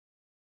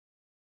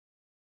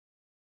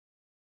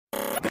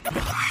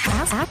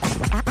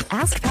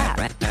Ask Pat.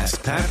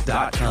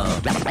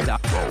 AskPat.com.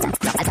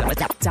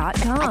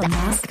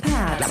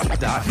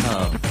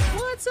 AskPat.com.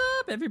 What's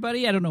up,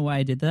 everybody? I don't know why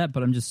I did that,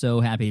 but I'm just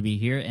so happy to be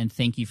here, and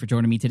thank you for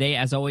joining me today.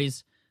 As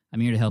always, I'm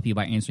here to help you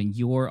by answering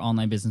your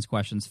online business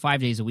questions 5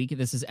 days a week.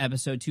 This is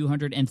episode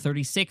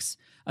 236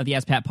 of the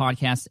Ask Pat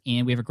podcast,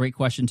 and we have a great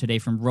question today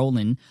from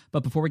Roland.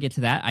 But before we get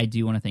to that, I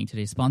do want to thank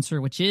today's sponsor,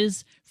 which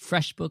is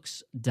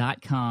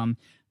FreshBooks.com,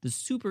 the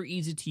super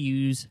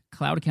easy-to-use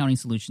cloud accounting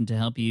solution to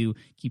help you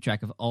keep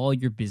track of all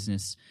your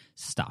business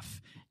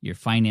stuff, your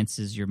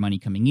finances, your money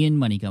coming in,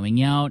 money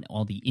going out,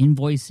 all the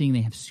invoicing. They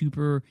have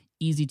super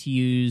easy to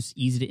use,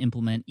 easy to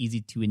implement,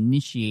 easy to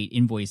initiate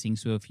invoicing.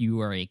 So if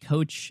you are a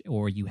coach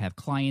or you have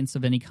clients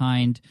of any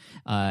kind,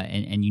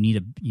 and you need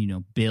to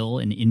bill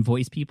and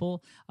invoice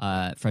people,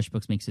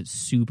 FreshBooks makes it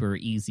super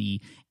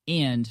easy.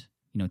 And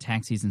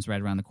tax season's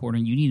right around the corner.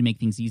 You need to make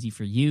things easy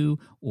for you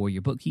or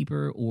your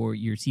bookkeeper or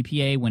your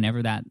CPA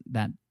whenever that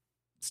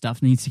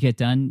stuff needs to get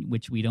done,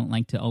 which we don't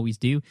like to always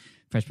do.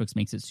 FreshBooks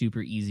makes it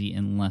super easy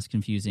and less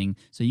confusing,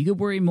 so you could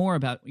worry more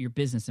about your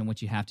business and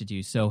what you have to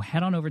do. So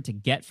head on over to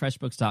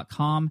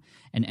getfreshbooks.com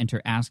and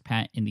enter Ask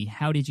Pat in the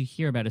How Did You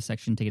Hear About Us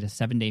section to get a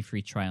 7-day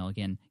free trial.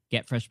 Again,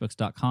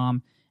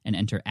 getfreshbooks.com and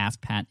enter Ask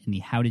Pat in the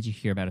How Did You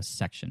Hear About Us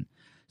section.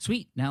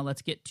 Sweet. Now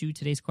let's get to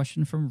today's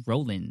question from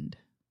Roland.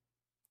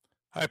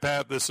 Hi,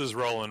 Pat. This is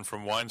Roland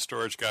from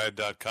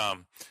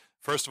WineStorageGuide.com.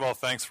 First of all,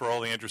 thanks for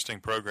all the interesting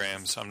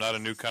programs. I'm not a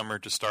newcomer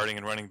to starting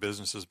and running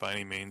businesses by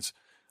any means.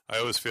 I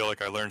always feel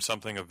like I learn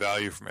something of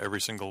value from every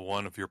single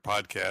one of your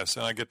podcasts,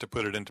 and I get to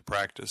put it into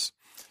practice.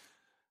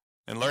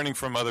 And learning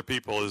from other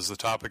people is the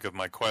topic of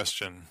my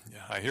question.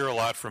 I hear a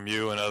lot from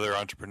you and other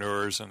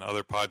entrepreneurs and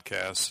other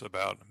podcasts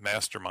about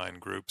mastermind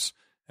groups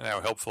and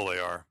how helpful they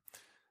are.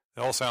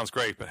 It all sounds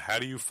great, but how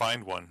do you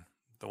find one?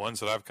 The ones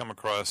that I've come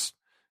across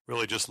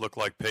really just look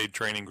like paid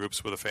training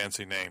groups with a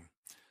fancy name.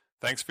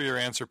 Thanks for your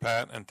answer,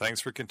 Pat, and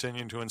thanks for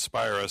continuing to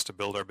inspire us to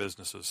build our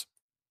businesses.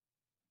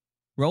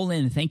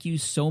 Roland, thank you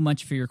so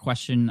much for your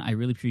question. I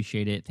really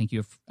appreciate it. Thank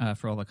you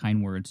for all the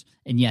kind words.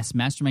 And yes,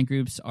 mastermind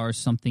groups are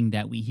something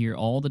that we hear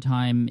all the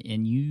time.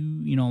 And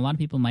a lot of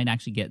people might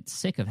actually get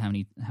sick of how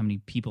many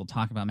people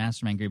talk about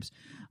mastermind groups.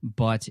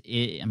 But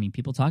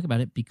people talk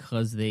about it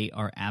because they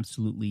are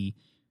absolutely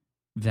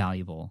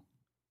valuable,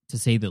 to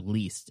say the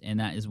least.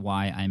 And that is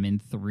why I'm in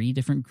 3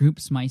 different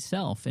groups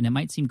myself. And it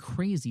might seem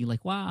crazy,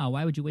 like, wow,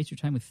 why would you waste your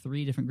time with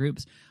 3 different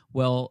groups?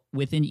 Well,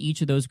 within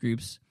each of those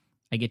groups,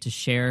 I get to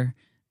share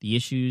the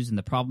issues and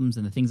the problems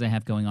and the things I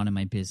have going on in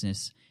my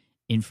business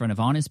in front of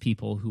honest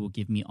people who will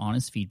give me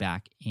honest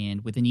feedback.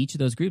 And within each of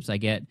those groups, I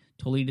get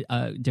totally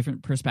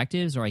different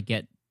perspectives, or I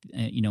get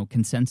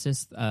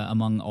consensus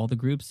among all the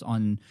groups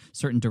on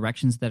certain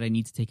directions that I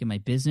need to take in my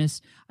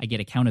business. I get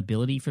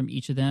accountability from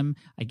each of them.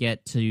 I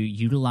get to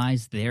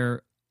utilize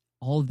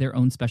all of their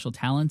own special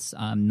talents.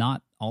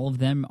 Not all of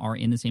them are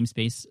in the same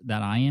space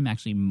that I am.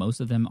 Actually,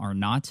 most of them are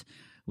not.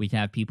 We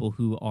have people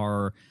who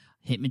are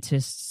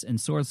hypnotists and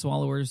sword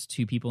swallowers,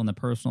 to people in the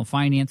personal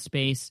finance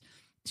space,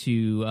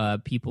 to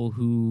people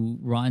who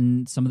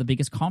run some of the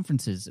biggest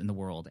conferences in the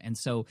world. And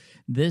so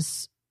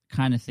this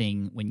kind of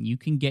thing, when you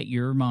can get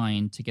your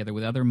mind together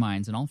with other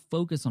minds and all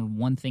focus on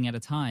one thing at a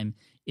time,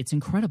 it's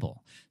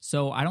incredible.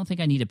 So I don't think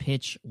I need to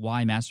pitch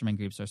why mastermind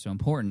groups are so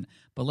important,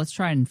 but let's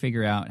try and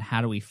figure out,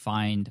 how do we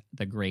find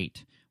the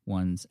great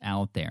ones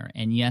out there?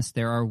 And yes,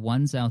 there are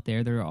ones out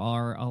there. There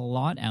are a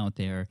lot out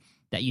there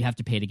that you have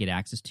to pay to get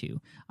access to.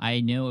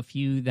 I know a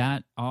few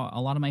that a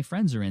lot of my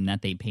friends are in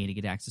that they pay to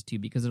get access to,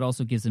 because it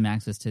also gives them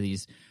access to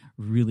these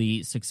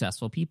really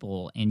successful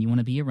people. And you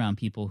want to be around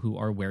people who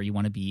are where you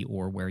want to be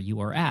or where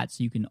you are at,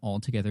 so you can all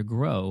together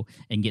grow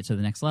and get to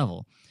the next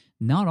level.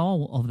 Not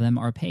all of them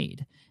are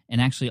paid. And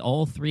actually,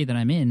 all 3 that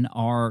I'm in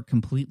are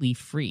completely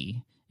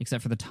free,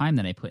 except for the time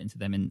that I put into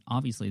them. And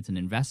obviously it's an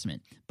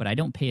investment, but I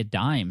don't pay a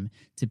dime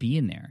to be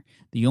in there.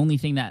 The only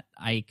thing that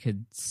I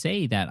could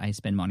say that I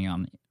spend money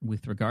on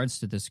with regards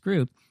to this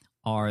group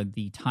are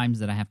the times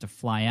that I have to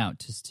fly out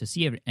to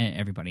see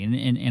everybody.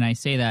 And I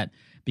say that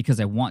because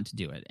I want to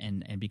do it,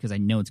 and because I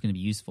know it's going to be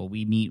useful.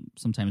 We meet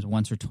sometimes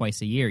once or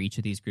twice a year, each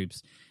of these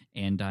groups,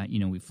 and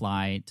we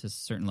fly to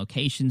certain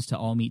locations to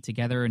all meet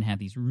together and have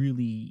these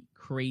really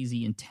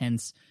crazy,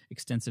 intense,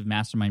 extensive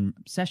mastermind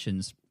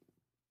sessions.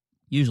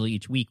 Usually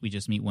each week, we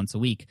just meet once a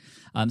week.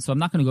 So I'm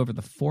not going to go over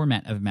the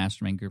format of a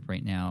mastermind group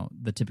right now,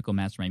 the typical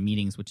mastermind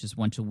meetings, which is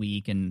once a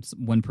week and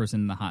one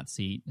person in the hot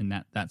seat and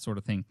that sort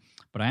of thing.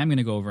 But I am going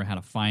to go over how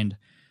to find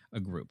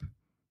a group,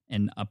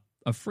 and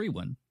a free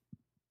one.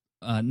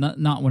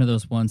 Not one of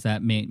those ones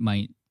that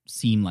might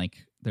seem like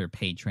they're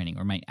paid training,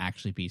 or might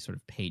actually be sort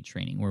of paid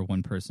training, where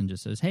one person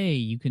just says, hey,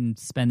 you can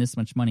spend this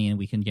much money and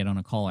we can get on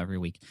a call every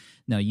week.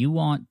 No, you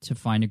want to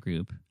find a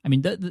group. I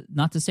mean,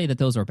 not to say that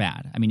those are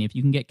bad. I mean, if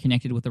you can get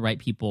connected with the right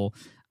people,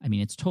 I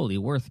mean, it's totally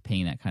worth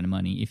paying that kind of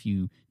money if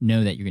you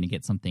know that you're going to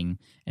get something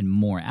and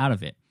more out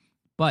of it.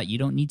 But you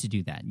don't need to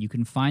do that. You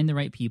can find the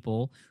right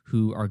people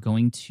who are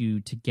going to,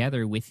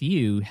 together with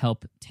you,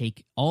 help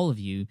take all of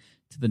you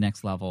to the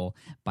next level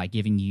by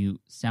giving you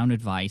sound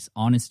advice,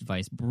 honest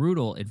advice,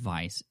 brutal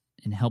advice,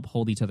 and help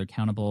hold each other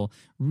accountable,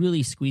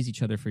 really squeeze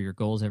each other for your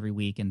goals every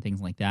week and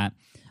things like that.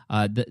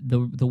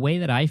 The way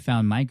that I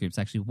found my groups,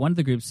 actually, one of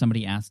the groups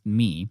somebody asked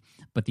me,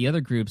 but the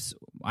other groups,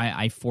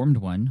 I formed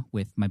one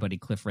with my buddy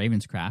Cliff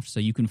Ravenscraft, so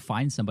you can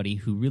find somebody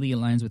who really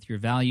aligns with your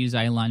values.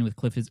 I align with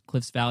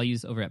Cliff's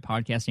values over at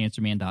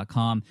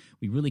podcastanswerman.com.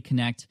 We really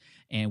connect,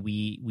 and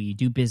we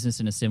do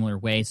business in a similar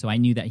way, so I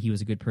knew that he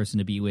was a good person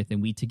to be with,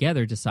 and we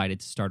together decided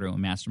to start our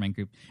own mastermind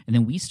group, and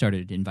then we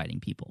started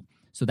inviting people.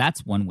 So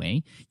that's one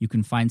way you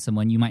can find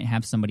someone. You might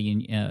have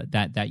somebody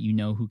that you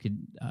know who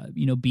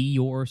could be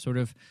your sort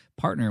of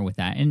partner with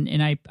that.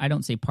 And I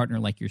don't say partner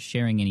like you're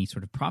sharing any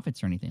sort of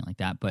profits or anything like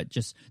that, but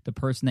just the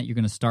person that you're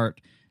going to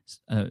start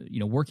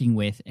working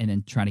with, and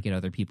then try to get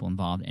other people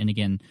involved. And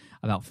again,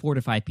 about 4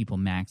 to 5 people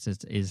max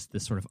is the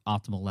sort of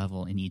optimal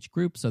level in each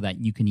group, so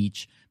that you can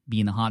each be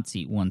in the hot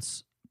seat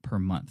once per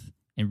month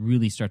and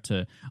really start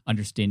to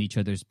understand each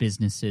other's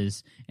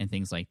businesses and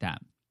things like that.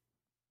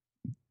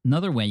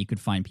 Another way you could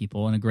find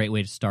people, and a great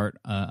way to start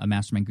a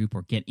mastermind group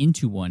or get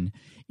into one,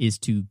 is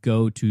to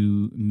go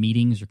to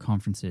meetings or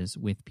conferences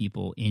with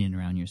people in and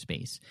around your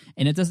space.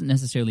 And it doesn't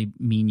necessarily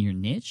mean your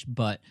niche,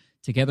 but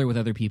together with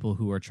other people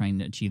who are trying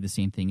to achieve the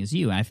same thing as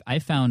you.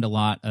 I've found a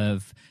lot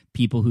of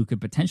people who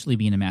could potentially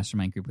be in a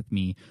mastermind group with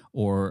me,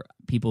 or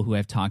people who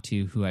I've talked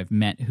to, who I've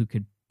met, who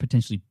could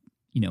potentially,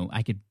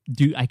 I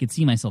could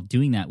see myself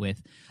doing that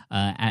with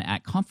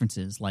at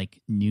conferences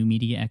like New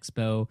Media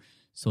Expo,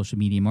 Social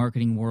Media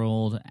Marketing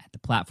World, at the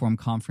Platform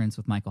Conference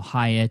with Michael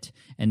Hyatt,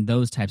 and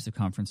those types of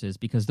conferences,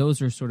 because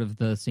those are sort of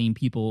the same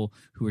people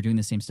who are doing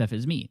the same stuff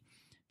as me.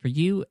 For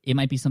you, it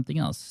might be something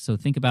else. So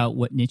think about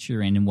what niche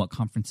you're in and what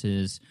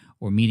conferences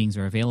or meetings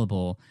are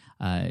available,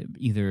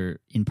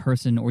 either in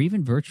person or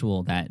even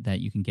virtual,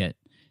 that you can get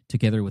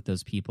together with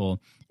those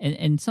people.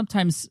 And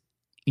sometimes,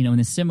 in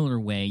a similar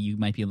way, you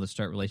might be able to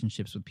start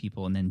relationships with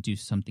people and then do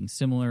something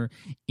similar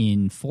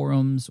in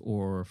forums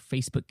or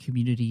Facebook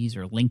communities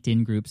or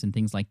LinkedIn groups and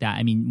things like that.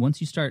 I mean, once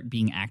you start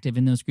being active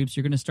in those groups,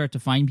 you're going to start to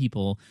find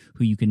people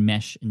who you can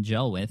mesh and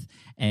gel with,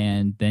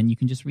 and then you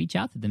can just reach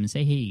out to them and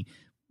say, hey,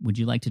 would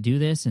you like to do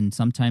this? And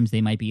sometimes they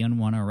might be on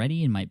one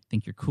already and might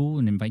think you're cool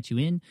and invite you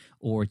in,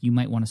 or you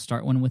might want to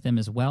start one with them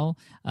as well.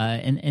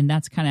 And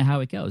that's kind of how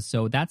it goes.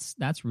 So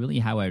that's really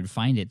how I would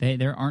find it.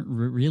 There aren't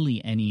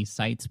really any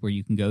sites where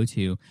you can go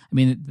to. I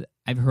mean,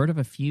 I've heard of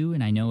a few,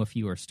 and I know a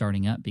few are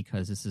starting up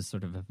because this is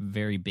sort of a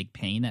very big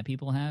pain that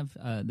people have.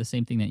 The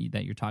same thing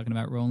that you're talking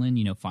about, Roland,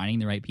 finding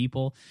the right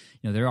people.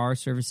 There are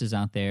services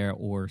out there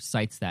or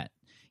sites that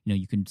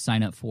you can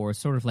sign up for,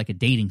 sort of like a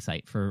dating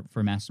site for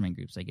mastermind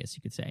groups, I guess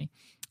you could say.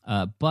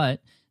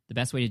 But the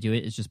best way to do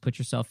it is just put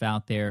yourself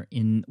out there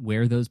in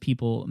where those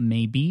people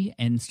may be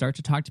and start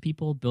to talk to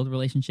people, build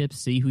relationships,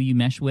 see who you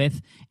mesh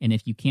with. And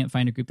if you can't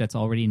find a group that's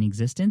already in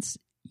existence,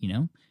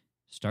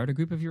 start a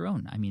group of your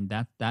own. I mean,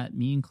 that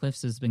me and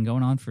Cliff's has been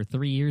going on for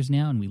 3 years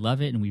now, and we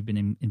love it, and we've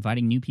been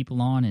inviting new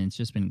people on, and it's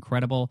just been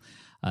incredible.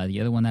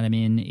 The other one that I'm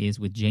in is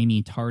with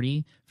Jamie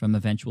Tardy from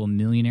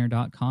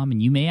eventualmillionaire.com,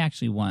 and you may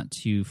actually want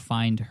to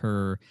find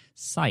her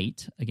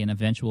site, again,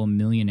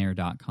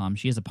 eventualmillionaire.com.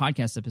 She has a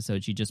podcast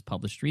episode she just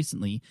published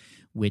recently,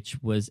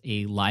 which was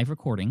a live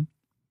recording,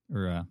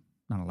 or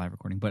not a live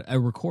recording, but a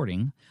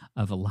recording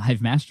of a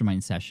live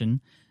mastermind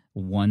session,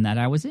 one that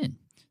I was in.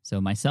 So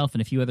myself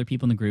and a few other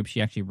people in the group,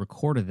 she actually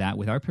recorded that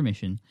with our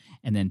permission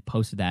and then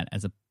posted that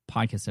as a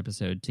podcast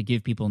episode to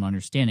give people an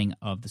understanding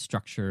of the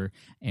structure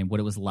and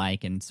what it was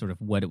like and sort of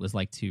what it was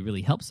like to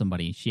really help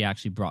somebody. She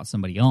actually brought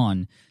somebody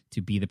on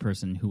to be the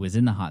person who was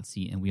in the hot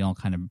seat, and we all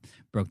kind of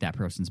broke that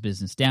person's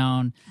business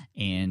down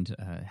and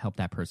helped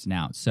that person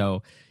out.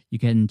 So you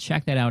can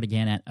check that out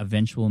again at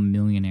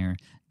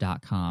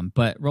eventualmillionaire.com.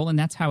 But Roland,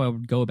 that's how I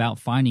would go about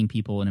finding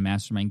people in a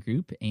mastermind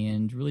group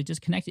and really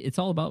just connect. It's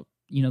all about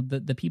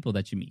the people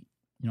that you meet.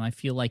 I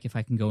feel like if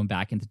I can go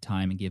back into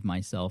time and give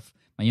myself,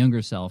 my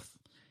younger self,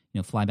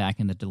 fly back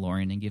in the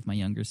DeLorean and give my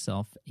younger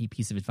self a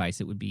piece of advice,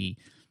 it would be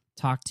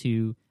talk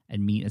to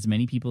and meet as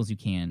many people as you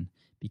can,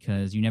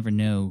 because you never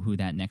know who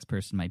that next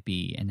person might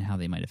be and how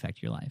they might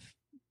affect your life.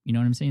 You know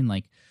what I'm saying?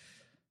 Like,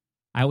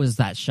 I was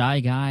that shy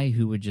guy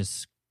who would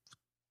just,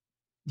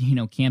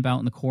 camp out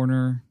in the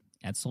corner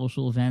at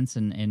social events,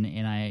 and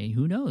I,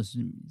 who knows,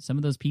 some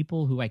of those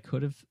people who I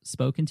could have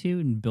spoken to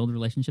and build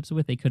relationships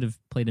with, they could have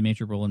played a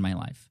major role in my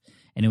life.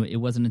 And it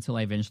wasn't until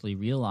I eventually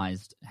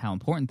realized how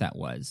important that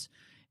was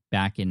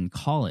back in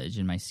college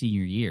in my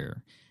senior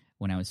year,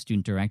 when I was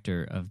student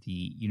director of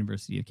the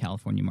University of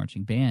California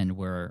Marching Band,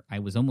 where I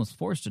was almost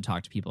forced to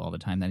talk to people all the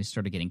time, that I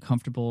started getting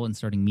comfortable and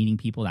starting meeting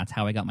people. That's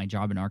how I got my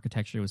job in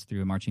architecture, was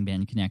through a marching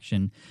band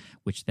connection,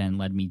 which then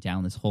led me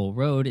down this whole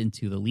road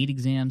into the lead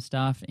exam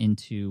stuff,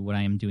 into what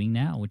I am doing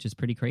now, which is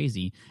pretty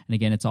crazy. And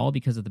again, it's all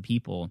because of the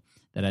people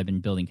that I've been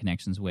building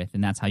connections with,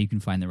 and that's how you can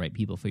find the right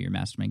people for your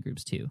mastermind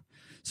groups too.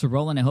 So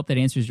Roland, I hope that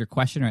answers your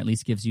question or at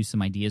least gives you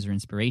some ideas or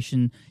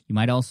inspiration. You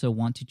might also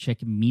want to check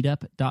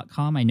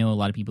meetup.com. I know a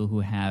lot of people who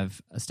have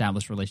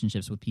established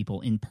relationships with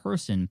people in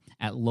person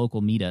at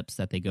local meetups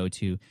that they go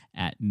to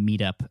at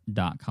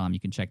meetup.com. You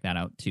can check that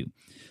out too.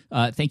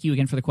 Thank you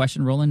again for the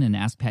question, Roland. An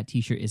Ask Pat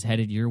t-shirt is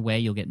headed your way.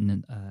 You'll get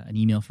an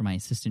email from my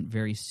assistant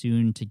very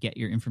soon to get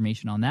your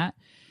information on that.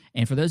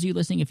 And for those of you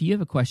listening, if you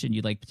have a question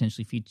you'd like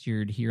potentially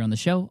featured here on the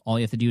show, all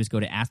you have to do is go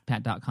to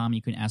askpat.com.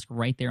 You can ask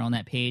right there on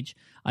that page.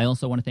 I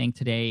also want to thank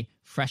today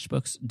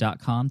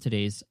freshbooks.com,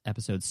 today's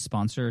episode's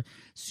sponsor.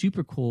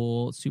 Super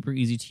cool, super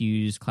easy to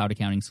use cloud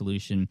accounting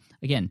solution.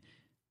 Again,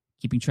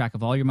 keeping track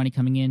of all your money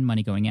coming in,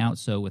 money going out.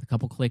 So with a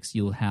couple clicks,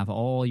 you'll have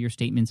all your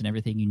statements and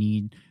everything you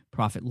need,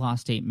 profit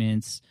loss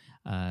statements,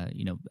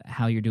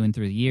 how you're doing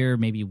through the year,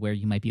 maybe where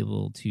you might be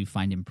able to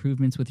find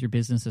improvements with your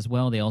business as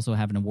well. They also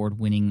have an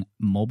award-winning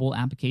mobile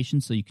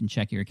application, so you can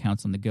check your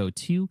accounts on the go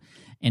too.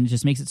 And it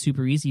just makes it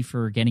super easy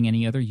for getting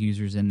any other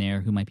users in there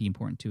who might be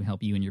important to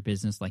help you in your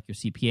business, like your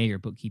CPA or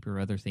bookkeeper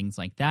or other things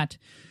like that.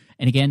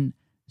 And again,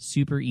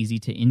 super easy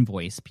to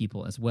invoice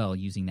people as well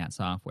using that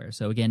software.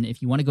 So again,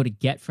 if you want to go to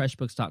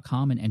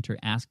getfreshbooks.com and enter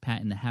Ask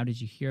Pat in the How Did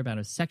You Hear About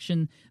Us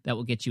section, that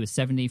will get you a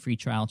 7-day free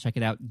trial. Check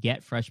it out,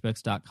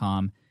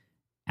 getfreshbooks.com,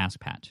 Ask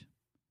Pat.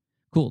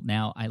 Cool.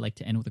 Now I like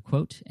to end with a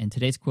quote, and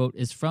today's quote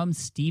is from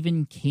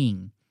Stephen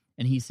King,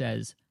 and he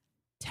says,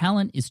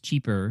 "Talent is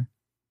cheaper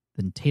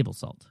than table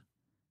salt.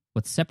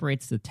 What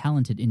separates the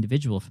talented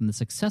individual from the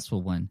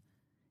successful one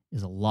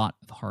is a lot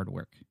of hard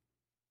work."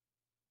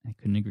 I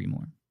couldn't agree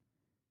more.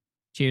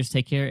 Cheers,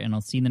 take care, and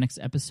I'll see you in the next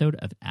episode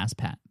of Ask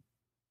Pat.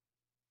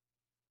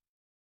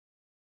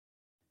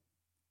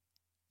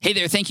 Hey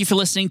there, thank you for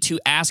listening to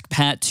Ask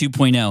Pat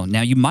 2.0.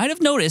 Now, you might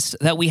have noticed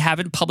that we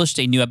haven't published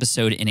a new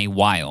episode in a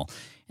while,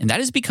 and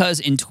that is because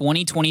in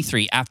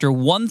 2023, after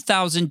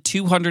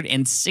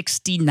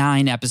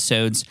 1,269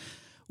 episodes,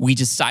 we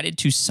decided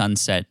to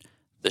sunset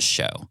the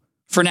show.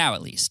 For now,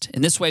 at least.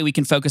 In this way, we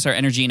can focus our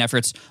energy and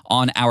efforts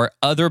on our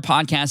other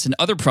podcasts and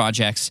other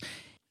projects.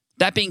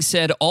 That being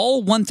said,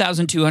 all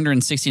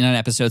 1,269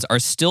 episodes are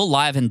still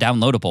live and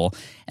downloadable,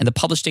 and the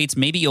published dates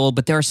may be old,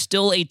 but there are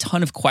still a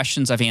ton of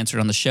questions I've answered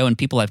on the show and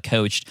people I've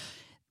coached.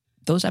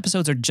 Those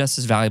episodes are just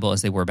as valuable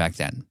as they were back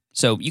then.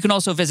 So you can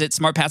also visit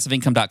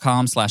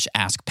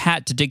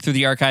smartpassiveincome.com/askpat to dig through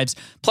the archives.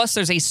 Plus,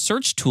 there's a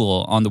search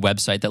tool on the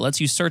website that lets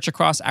you search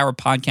across our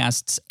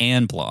podcasts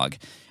and blog.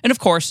 And of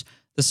course,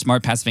 the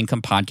Smart Passive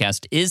Income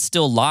podcast is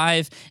still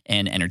live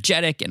and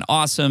energetic and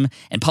awesome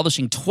and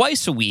publishing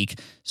twice a week.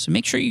 So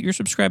make sure you're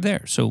subscribed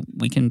there so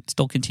we can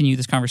still continue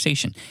this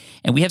conversation.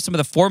 And we have some of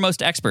the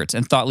foremost experts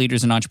and thought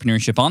leaders in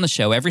entrepreneurship on the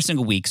show every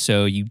single week,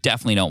 so you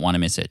definitely don't want to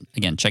miss it.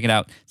 Again, check it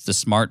out. It's the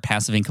Smart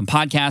Passive Income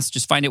podcast.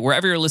 Just find it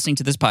wherever you're listening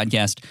to this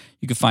podcast.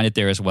 You can find it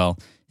there as well.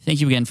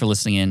 Thank you again for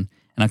listening in,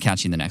 and I'll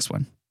catch you in the next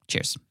one.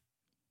 Cheers.